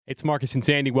It's Marcus and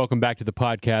Sandy. Welcome back to the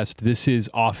podcast. This is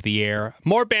Off the Air.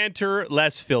 More banter,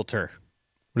 less filter.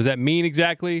 What does that mean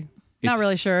exactly? Not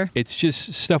really sure. It's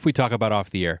just stuff we talk about off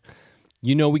the air.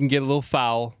 You know we can get a little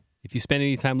foul. If you spend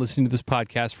any time listening to this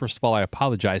podcast, first of all, I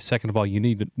apologize. Second of all, you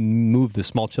need to move the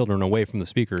small children away from the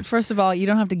speakers. First of all, you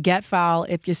don't have to get foul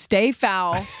if you stay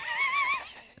foul.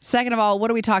 Second of all, what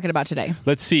are we talking about today?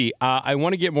 Let's see. I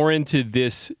want to get more into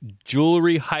this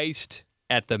jewelry heist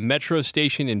at the metro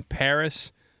station in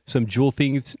Paris. Some jewel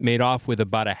thieves made off with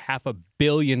about $500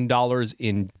 million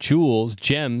in jewels,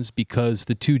 gems, because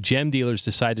the two gem dealers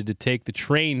decided to take the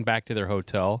train back to their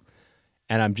hotel.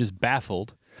 And I'm just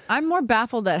baffled. I'm more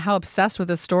baffled at how obsessed with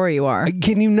this story you are.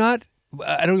 Can you not?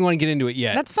 I don't even want to get into it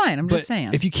yet. That's fine. I'm just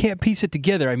saying. If you can't piece it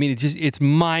together, I mean, it's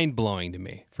mind-blowing to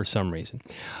me for some reason.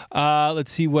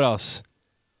 Let's see what else.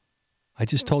 I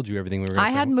just told you everything we were going to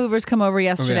I had movers come over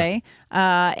yesterday,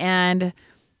 and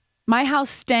my house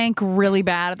stank really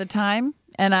bad at the time,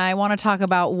 and I want to talk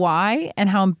about why and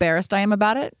how embarrassed I am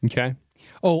about it. Okay.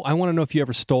 Oh, I want to know if you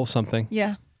ever stole something. Yeah.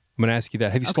 I'm going to ask you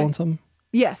that. Have you stolen something?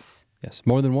 Yes. Yes.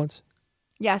 More than once?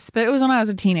 Yes, but it was when I was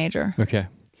a teenager. Okay.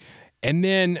 And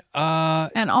then...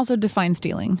 and also define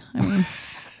stealing. I mean,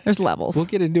 there's levels. We'll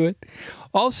get into it.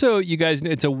 Also, you guys,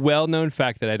 it's a well-known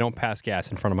fact that I don't pass gas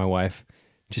in front of my wife.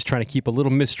 Just trying to keep a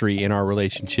little mystery in our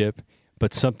relationship.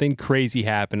 But something crazy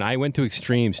happened. I went to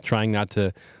extremes trying not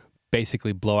to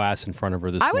basically blow ass in front of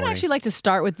her this morning. I would actually like to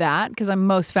start with that because I'm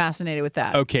most fascinated with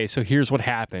that. Okay, so here's what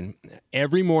happened.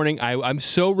 Every morning, I'm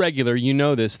so regular, you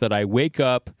know this, that I wake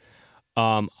up,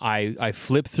 I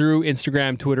flip through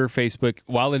Instagram, Twitter, Facebook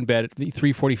while in bed at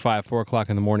 3:45, 4 o'clock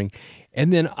in the morning,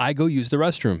 and then I go use the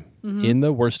restroom in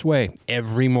the worst way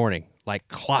every morning, like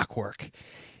clockwork.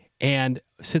 And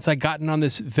since I gotten on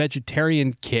this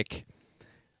vegetarian kick,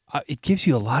 it gives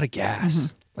you a lot of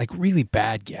gas, like really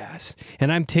bad gas.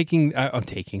 And I'm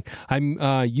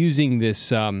using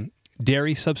this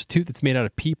dairy substitute that's made out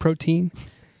of pea protein.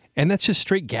 And that's just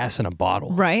straight gas in a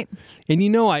bottle. Right. And you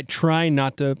know, I try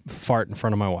not to fart in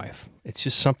front of my wife. It's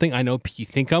just something, I know you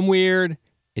think I'm weird.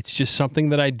 It's just something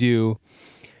that I do.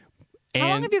 How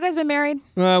long have you guys been married?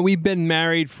 We've been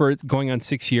married for going on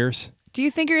 6 years. Do you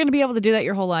think you're going to be able to do that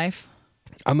your whole life?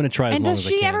 I'm going to try as long as I can. And does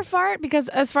she ever fart? Because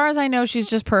as far as I know, she's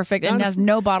just perfect and has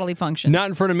no bodily function. Not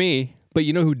in front of me, but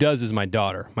you know who does is my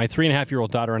daughter. My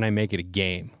 3.5-year-old daughter and I make it a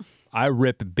game. I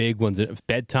rip big ones.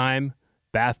 Bedtime,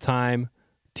 bath time,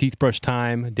 teeth brush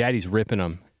time. Daddy's ripping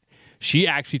them.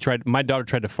 My daughter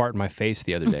tried to fart in my face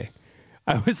the other day.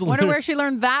 I wonder where she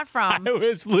learned that from. I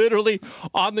was literally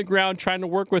on the ground trying to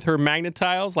work with her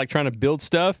magnetiles, like trying to build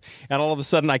stuff, and all of a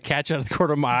sudden I catch out of the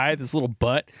corner of my eye this little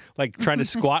butt, like trying to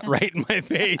squat right in my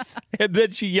face. And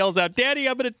then she yells out, "Daddy,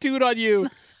 I'm going to toot on you."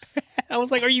 I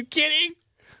was like, "Are you kidding?"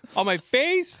 On my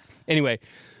face? Anyway,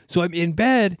 so I'm in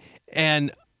bed,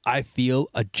 and I feel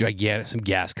some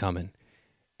gas coming.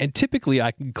 And typically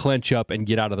I can clench up and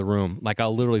get out of the room. Like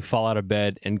I'll literally fall out of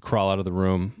bed and crawl out of the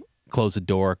room, close the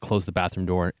door, close the bathroom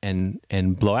door, and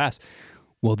blow ass.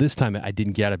 Well, this time I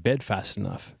didn't get out of bed fast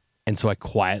enough. And so I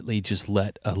quietly just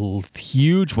let a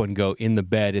huge one go in the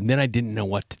bed, and then I didn't know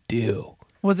what to do.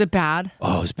 Was it bad?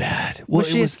 Oh, it was bad. Was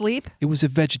she asleep? It was a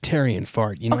vegetarian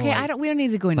fart. You know, okay, we don't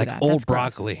need to go into that. Old That's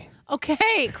broccoli. Gross.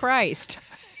 Okay, Christ.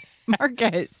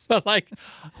 Marcus. But like,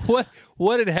 what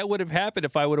would have happened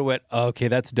if I would have went, okay,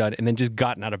 that's done, and then just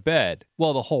gotten out of bed?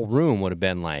 Well, the whole room would have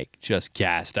been like just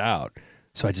gassed out.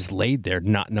 So I just laid there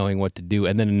not knowing what to do,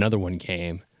 and then another one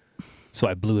came. So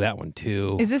I blew that one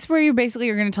too. Is this where you're going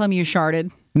to tell me you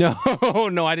sharted? No,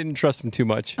 I didn't trust him too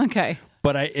much. Okay.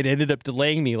 But it ended up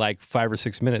delaying me like 5 or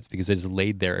 6 minutes because I just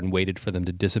laid there and waited for them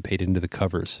to dissipate into the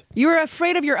covers. You were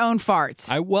afraid of your own farts.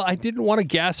 I didn't want to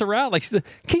gas her out. Like,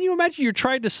 can you imagine you're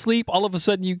trying to sleep, all of a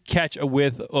sudden you catch a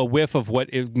whiff of what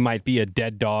it might be a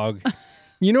dead dog.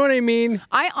 You know what I mean?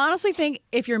 I honestly think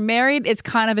if you're married, it's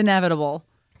kind of inevitable.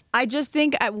 I just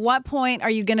think at what point are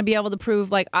you going to be able to prove,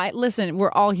 listen,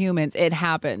 we're all humans. It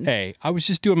happens. Hey, I was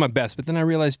just doing my best, but then I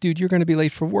realized, dude, you're going to be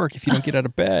late for work if you don't get out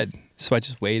of bed. So I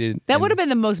just waited. That would have been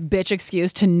the most bitch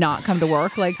excuse to not come to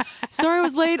work. Like, sorry I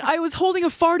was late. I was holding a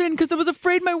fart in because I was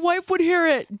afraid my wife would hear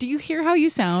it. Do you hear how you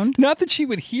sound? Not that she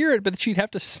would hear it, but that she'd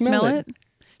have to smell it.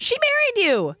 She married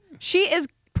you. She is...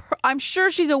 I'm sure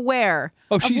she's aware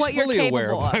of what you're capable of. She's fully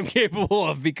aware of what I'm capable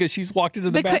of because she's walked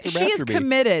into the bathroom she is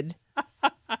committed.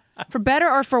 For better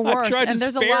or for worse. And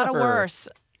there's a lot of worse.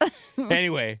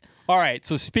 Anyway, All right.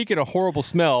 So speaking of horrible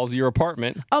smells, your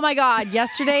apartment. Oh my God.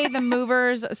 Yesterday, the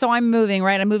movers. So I'm moving,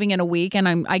 right? I'm moving in a week,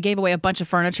 and I gave away a bunch of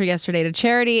furniture yesterday to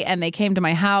charity, and they came to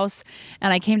my house,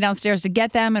 and I came downstairs to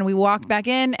get them, and we walked back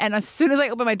in. And as soon as I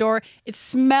opened my door, it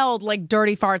smelled like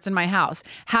dirty farts in my house.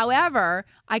 However,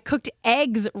 I cooked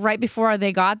eggs right before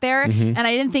they got there, and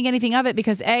I didn't think anything of it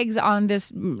because eggs on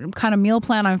this kind of meal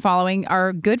plan I'm following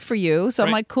are good for you. So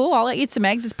I'm like, cool, I'll eat some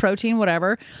eggs. It's protein,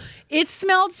 whatever. It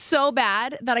smelled so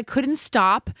bad that I couldn't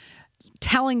stop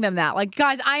telling them that. Like,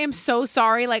 guys, I am so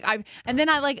sorry. And then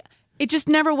it just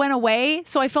never went away.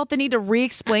 So I felt the need to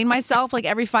re-explain myself like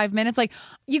every 5 minutes. Like,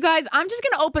 you guys, I'm just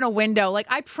going to open a window. Like,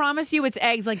 I promise you it's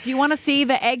eggs. Like, do you want to see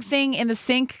the egg thing in the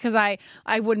sink? Because I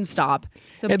wouldn't stop.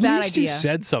 So At bad least idea. you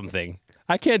said something.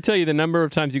 I can't tell you the number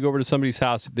of times you go over to somebody's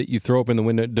house that you throw open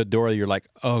the door, you're like,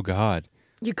 oh, God.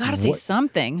 You got to say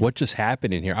something. What just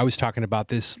happened in here? I was talking about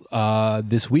this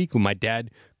this week when my dad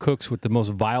cooks with the most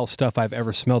vile stuff I've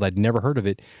ever smelled. I'd never heard of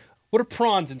it. What are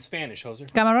prawns in Spanish, Hoser?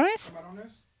 Camarones?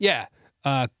 Yeah.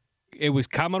 It was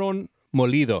camarón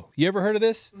molido. You ever heard of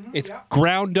this? It's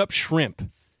ground up shrimp.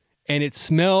 And it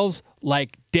smells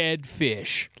like dead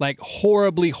fish. Like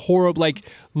horribly, like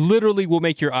literally will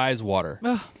make your eyes water.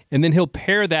 Ugh. And then he'll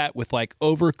pair that with like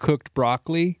overcooked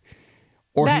broccoli.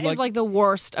 Or that is like the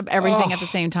worst of everything at the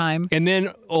same time. And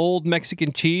then old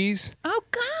Mexican cheese. Oh,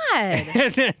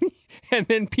 God. and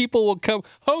then people will come.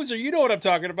 Hoser, you know what I'm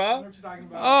talking about. I know what you're talking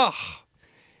about. Oh.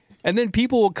 And then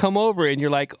people will come over and you're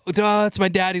like, oh, that's my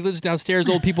dad. He lives downstairs.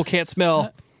 Old people can't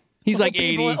smell. He's like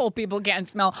 80. Old people can't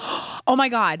smell. Oh, my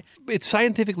God. It's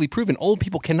scientifically proven. Old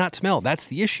people cannot smell. That's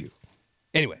the issue.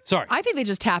 Anyway, sorry. I think they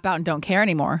just tap out and don't care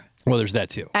anymore. Well, there's that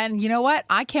too. And you know what?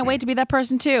 I can't wait to be that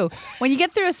person too. When you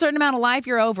get through a certain amount of life,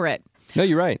 you're over it. No,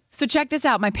 you're right. So check this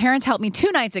out. My parents helped me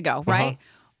 2 nights ago, right?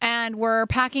 And we're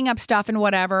packing up stuff and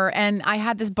whatever. And I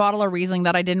had this bottle of Riesling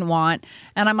that I didn't want.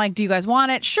 And I'm like, do you guys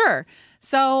want it? Sure.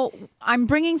 So I'm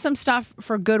bringing some stuff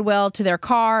for Goodwill to their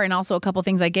car and also a couple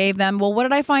things I gave them. Well, what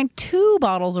did I find? 2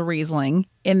 bottles of Riesling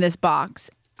in this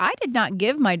box. I did not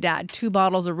give my dad 2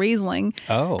 bottles of Riesling.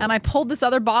 Oh. And I pulled this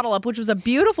other bottle up, which was a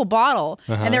beautiful bottle.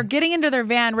 And they're getting into their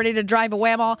van, ready to drive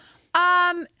away. I'm all,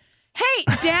 hey,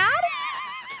 Dad?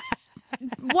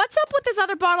 What's up with this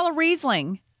other bottle of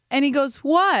Riesling? And he goes,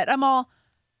 what? I'm all,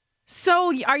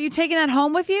 so are you taking that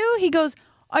home with you? He goes,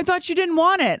 I thought you didn't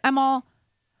want it. I'm all,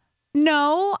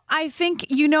 no, I think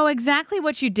you know exactly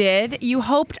what you did. You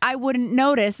hoped I wouldn't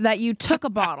notice that you took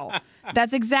a bottle.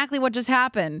 That's exactly what just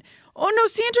happened. Oh, no,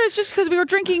 Sandra, it's just because we were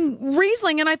drinking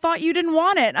Riesling and I thought you didn't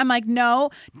want it. I'm like, no,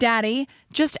 Daddy,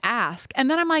 just ask.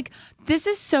 And then I'm like, this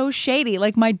is so shady.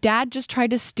 Like, my dad just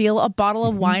tried to steal a bottle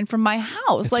of wine from my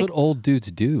house. That's like, what old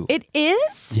dudes do. It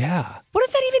is? Yeah. What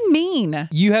does that even mean?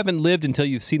 You haven't lived until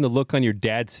you've seen the look on your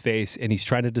dad's face and he's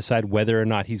trying to decide whether or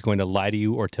not he's going to lie to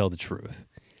you or tell the truth.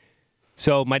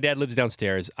 So my dad lives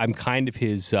downstairs. I'm kind of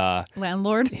his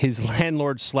landlord? His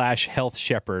landlord / health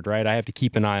shepherd, right? I have to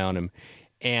keep an eye on him.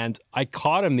 And I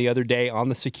caught him the other day on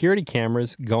the security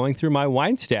cameras going through my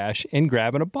wine stash and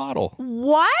grabbing a bottle.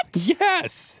 What?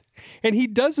 Yes. And he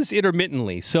does this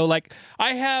intermittently. So, like,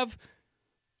 I have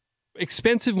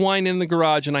expensive wine in the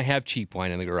garage and I have cheap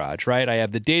wine in the garage, right? I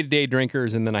have the day-to-day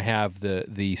drinkers and then I have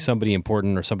the somebody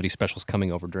important or somebody special's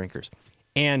coming over drinkers.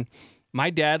 And my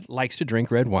dad likes to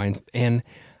drink red wines. And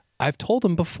I've told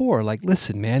him before, like,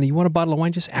 listen, man, you want a bottle of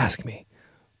wine? Just ask me.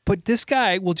 But this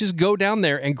guy will just go down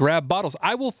there and grab bottles.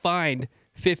 I will find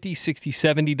 $50,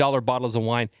 $60, $70 bottles of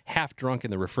wine half drunk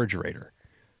in the refrigerator.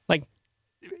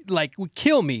 Like would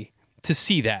kill me to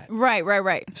see that.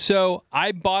 Right. So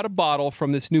I bought a bottle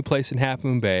from this new place in Half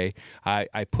Moon Bay.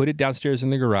 I put it downstairs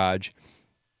in the garage.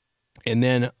 And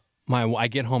then I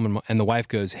get home and the wife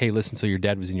goes, hey, listen, so your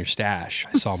dad was in your stash.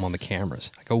 I saw him on the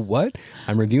cameras. I go, what?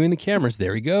 I'm reviewing the cameras.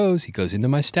 There he goes. He goes into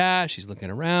my stash. He's looking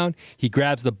around. He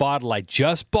grabs the bottle I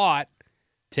just bought,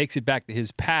 takes it back to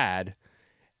his pad.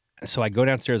 So I go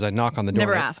downstairs. I knock on the door.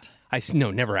 Never asked.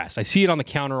 No, never asked. I see it on the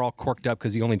counter all corked up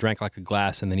because he only drank like a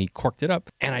glass and then he corked it up.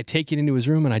 And I take it into his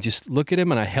room and I just look at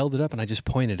him and I held it up and I just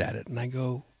pointed at it. And I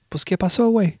go, pues qué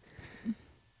pasó, güey?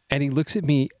 And he looks at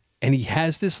me and he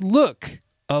has this look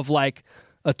of like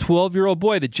a 12-year-old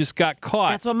boy that just got caught.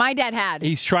 That's what my dad had.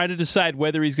 He's trying to decide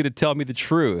whether he's going to tell me the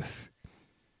truth.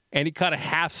 And he kind of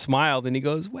half smiled and he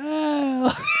goes,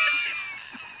 well.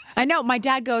 I know. My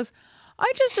dad goes,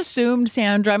 I just assumed,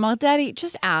 Sandra. I'm like, Daddy,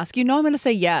 just ask. You know I'm going to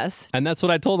say yes. And that's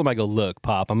what I told him. I go, look,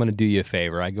 Pop, I'm going to do you a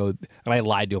favor. I go, and I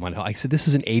lied to him. I said, this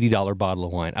is an $80 bottle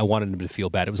of wine. I wanted him to feel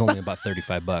bad. It was only about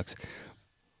 $35.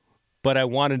 But I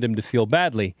wanted him to feel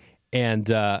badly. And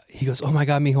he goes, "Oh my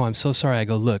God, mijo, I'm so sorry." I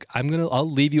go, "Look, I'll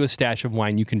leave you a stash of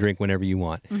wine. You can drink whenever you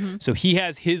want." So he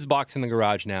has his box in the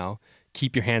garage now.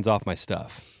 Keep your hands off my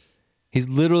stuff. He's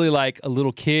literally like a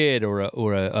little kid or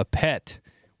a pet,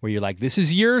 where you're like, "This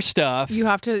is your stuff. You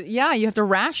have to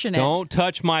ration it. Don't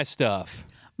touch my stuff."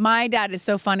 My dad is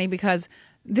so funny because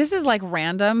this is like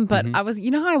random, but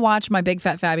you know how I watch My Big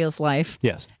Fat Fabulous Life?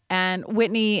 Yes. And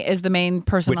Whitney is the main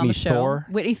person on the show. Thor?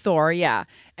 Whitney Thor, yeah.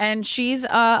 And she's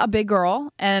a big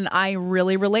girl, and I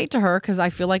really relate to her because I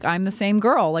feel like I'm the same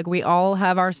girl. Like we all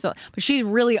have our stuff, but she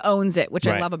really owns it, which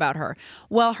I love about her.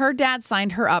 Well, her dad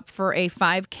signed her up for a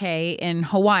 5K in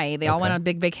Hawaii. They all went on a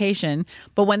big vacation,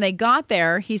 but when they got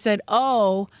there, he said,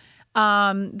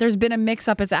 there's been a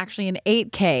mix-up. It's actually an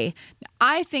 8K.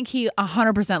 I think he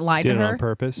 100% lied to her. Did it on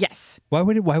purpose? Yes. Why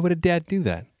would a dad do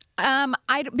that?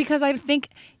 Because I think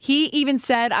he even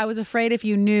said, "I was afraid if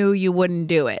you knew, you wouldn't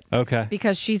do it." Okay.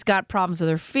 Because she's got problems with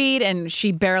her feet and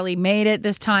she barely made it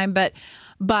this time,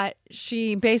 but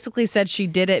she basically said she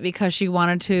did it because she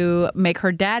wanted to make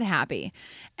her dad happy.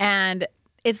 And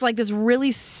it's like this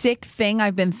really sick thing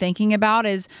I've been thinking about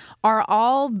is, are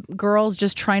all girls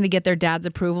just trying to get their dad's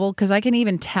approval? Because I can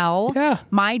even tell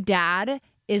my dad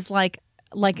is like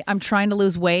I'm trying to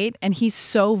lose weight, and he's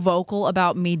so vocal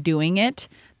about me doing it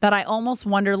that I almost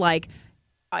wonder, like,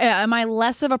 am I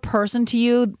less of a person to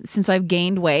you since I've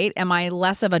gained weight? Am I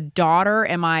less of a daughter?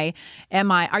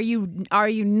 Are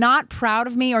you not proud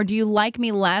of me, or do you like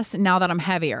me less now that I'm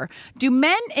heavier? Do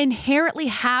men inherently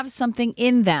have something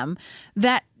in them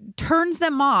that turns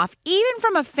them off, even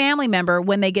from a family member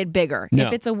when they get bigger,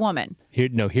 if it's a woman?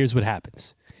 Here's what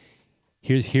happens.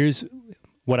 Here's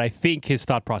what I think his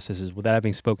thought process is, without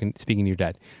having speaking to your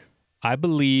dad. I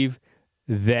believe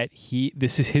that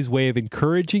this is his way of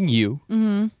encouraging you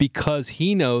because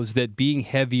he knows that being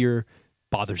heavier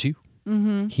bothers you.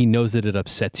 He knows that it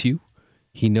upsets you.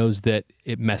 He knows that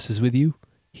it messes with you.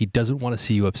 He doesn't want to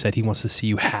see you upset. He wants to see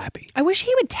you happy. I wish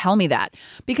he would tell me that,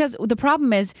 because the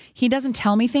problem is he doesn't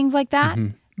tell me things like that.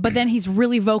 But then he's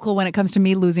really vocal when it comes to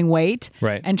me losing weight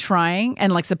and trying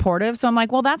and like supportive. So I'm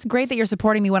like, well, that's great that you're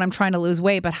supporting me when I'm trying to lose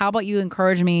weight, but how about you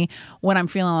encourage me when I'm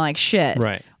feeling like shit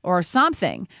or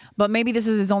something? But maybe this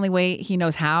is his only way he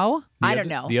knows how. I don't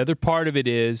know. The other part of it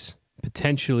is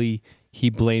potentially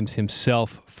he blames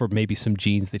himself for maybe some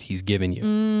genes that he's given you.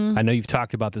 I know you've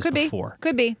talked about this before.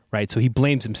 Could be. Right? So he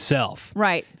blames himself.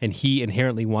 Right. And he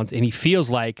inherently wants, and he feels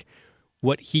like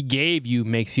what he gave you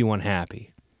makes you unhappy.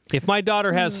 If my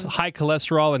daughter has high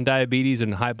cholesterol and diabetes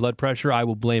and high blood pressure, I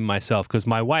will blame myself, because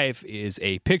my wife is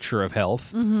a picture of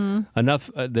health,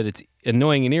 enough that it's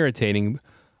annoying and irritating.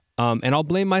 And I'll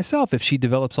blame myself if she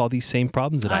develops all these same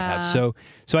problems that I have. So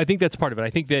I think that's part of it.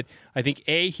 I think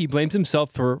he blames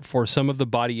himself for some of the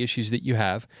body issues that you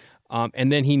have.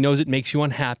 And then he knows it makes you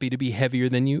unhappy to be heavier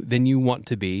than you want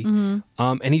to be.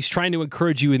 And he's trying to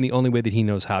encourage you in the only way that he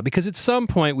knows how. Because at some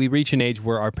point we reach an age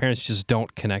where our parents just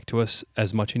don't connect to us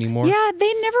as much anymore. Yeah,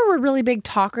 they never were really big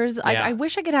talkers. I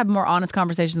wish I could have more honest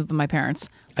conversations with my parents.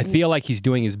 I feel like he's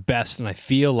doing his best, and I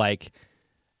feel like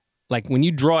when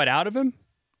you draw it out of him,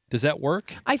 does that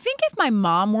work? I think if my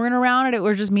mom weren't around and it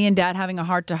were just me and dad having a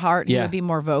heart-to-heart, he would be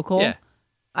more vocal. Yeah.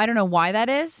 I don't know why that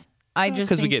is.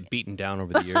 Because we get beaten down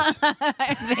over the years.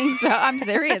 I think so. I'm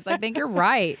serious. I think you're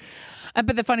right.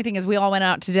 But the funny thing is, we all went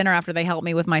out to dinner after they helped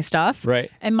me with my stuff.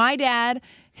 Right. And my dad,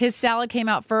 his salad came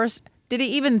out first. Did he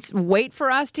even wait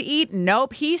for us to eat?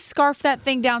 Nope. He scarfed that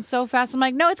thing down so fast. I'm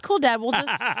like, no, it's cool, Dad. We'll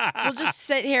just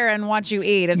sit here and watch you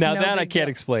eat. It's now no that I big can't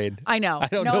deal. explain. I know. I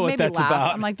don't know what that's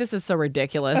about. I'm like, this is so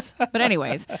ridiculous. But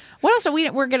anyways, what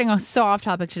else? We're getting so off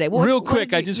topic today. Real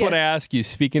quick, I just want to ask you,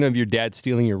 speaking of your dad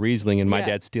stealing your Riesling and my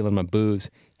dad stealing my booze,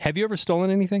 have you ever stolen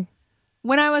anything?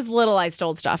 When I was little, I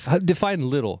stole stuff. Define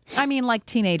little. I mean, like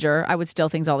teenager, I would steal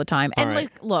things all the time.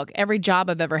 And look, every job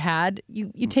I've ever had,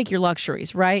 you take your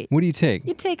luxuries, right? What do you take?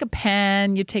 You take a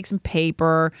pen, you take some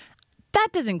paper. That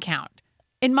doesn't count.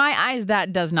 In my eyes,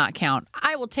 that does not count.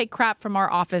 I will take crap from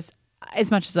our office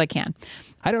as much as I can.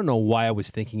 I don't know why I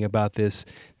was thinking about this.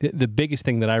 The biggest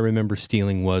thing that I remember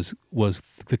stealing was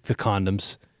the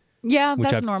condoms. Yeah,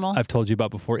 that's normal. I've told you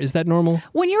about before. Is that normal?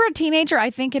 When you're a teenager,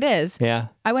 I think it is. Yeah.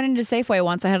 I went into Safeway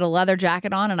once. I had a leather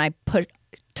jacket on, and I put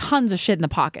tons of shit in the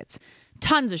pockets.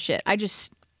 Tons of shit. I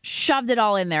just shoved it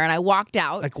all in there, and I walked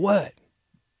out. Like what?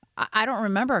 I don't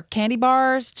remember. Candy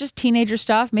bars, just teenager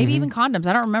stuff, maybe even condoms.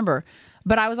 I don't remember.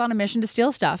 But I was on a mission to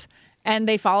steal stuff, and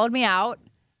they followed me out.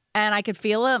 And I could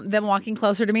feel them walking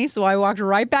closer to me, so I walked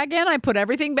right back in. I put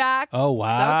everything back. Oh,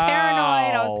 wow. So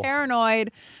I was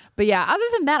paranoid. But yeah, other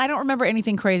than that, I don't remember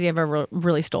anything crazy I've ever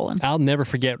really stolen. I'll never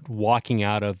forget walking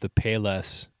out of the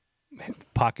Payless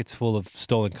pockets full of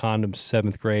stolen condoms,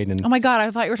 7th grade. And Oh my God, I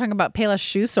thought you were talking about Payless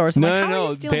shoe source. I'm like, how are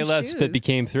you stealing Payless shoes? that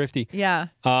became Thrifty. Yeah.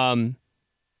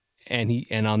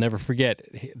 And I'll never forget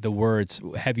the words,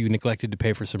 "Have you neglected to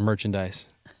pay for some merchandise?"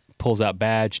 Pulls out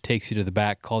badge, takes you to the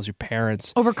back, calls your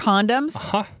parents. Over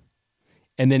condoms?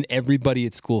 And then everybody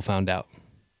at school found out.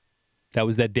 That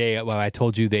was that day when I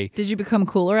told you they... Did you become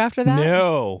cooler after that?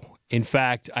 No. In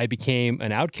fact, I became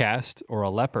an outcast or a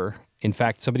leper. In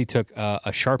fact, somebody took a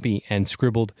Sharpie and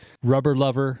scribbled "rubber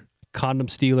lover, condom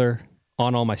stealer"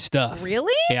 on all my stuff.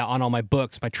 Really? Yeah, on all my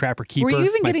books, my Trapper Keeper, Were you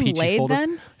even my getting Peachy laid folder.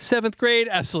 then? 7th grade?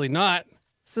 Absolutely not.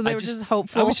 So they were just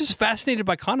hopeful? I was just fascinated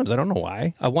by condoms. I don't know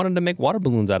why. I wanted to make water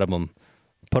balloons out of them.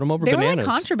 Put them over They bananas. were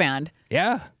like contraband.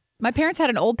 Yeah. My parents had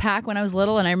an old pack when I was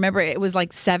little, and I remember it was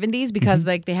like 70s because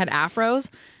like they had afros,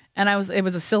 and it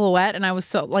was a silhouette, and I was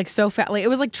so fat. Like, it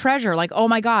was like treasure. Like, oh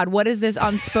my God, what is this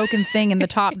unspoken thing in the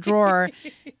top drawer?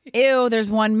 Ew, there's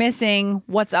one missing.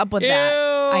 What's up with that?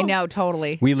 I know,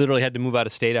 totally. We literally had to move out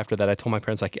of state after that. I told my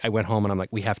parents, I went home and I'm like,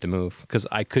 we have to move because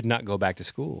I could not go back to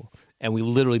school. And we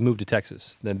literally moved to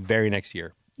Texas the very next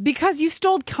year. Because you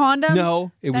stole condoms?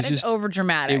 No, it was just just over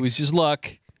dramatic. It was just luck,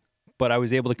 but I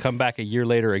was able to come back a year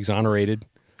later exonerated.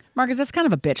 Marcus, that's kind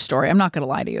of a bitch story. I'm not going to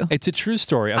lie to you. It's a true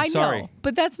story. I'm sorry. know,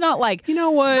 but that's not like, You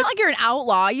know what? it's not like you're an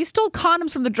outlaw. You stole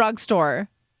condoms from the drugstore.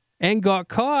 And got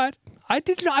caught.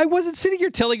 I wasn't sitting here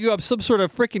telling you I'm some sort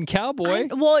of freaking cowboy.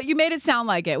 Well, you made it sound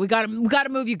like it. We got to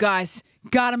move, you guys.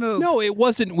 Got to move. No, it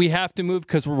wasn't we have to move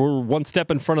because we're one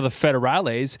step in front of the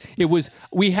federales. It was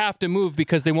we have to move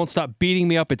because they won't stop beating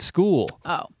me up at school.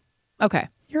 Oh, okay.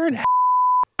 You're an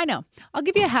I know. I'll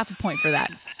give you a half a point for that,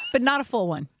 but not a full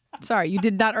one. Sorry, you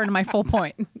did not earn my full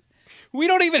point. We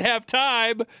don't even have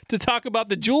time to talk about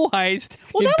the jewel heist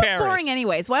Well, in that was Paris. boring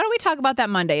anyways. Why don't we talk about that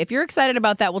Monday? If you're excited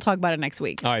about that, we'll talk about it next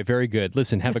week. All right, very good.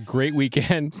 Listen, have a great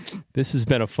weekend. This has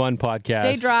been a fun podcast.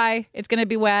 Stay dry. It's going to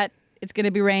be wet. It's going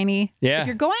to be rainy. Yeah. If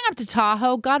you're going up to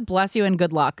Tahoe, God bless you and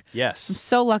good luck. I'm Yes.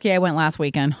 so lucky I went last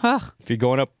weekend. Ugh. If you're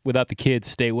going up without the kids,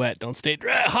 stay wet. Don't stay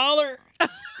dry. Holler.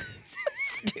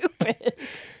 Stupid.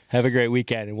 Have a great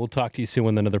weekend, and we'll talk to you soon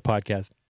with another podcast.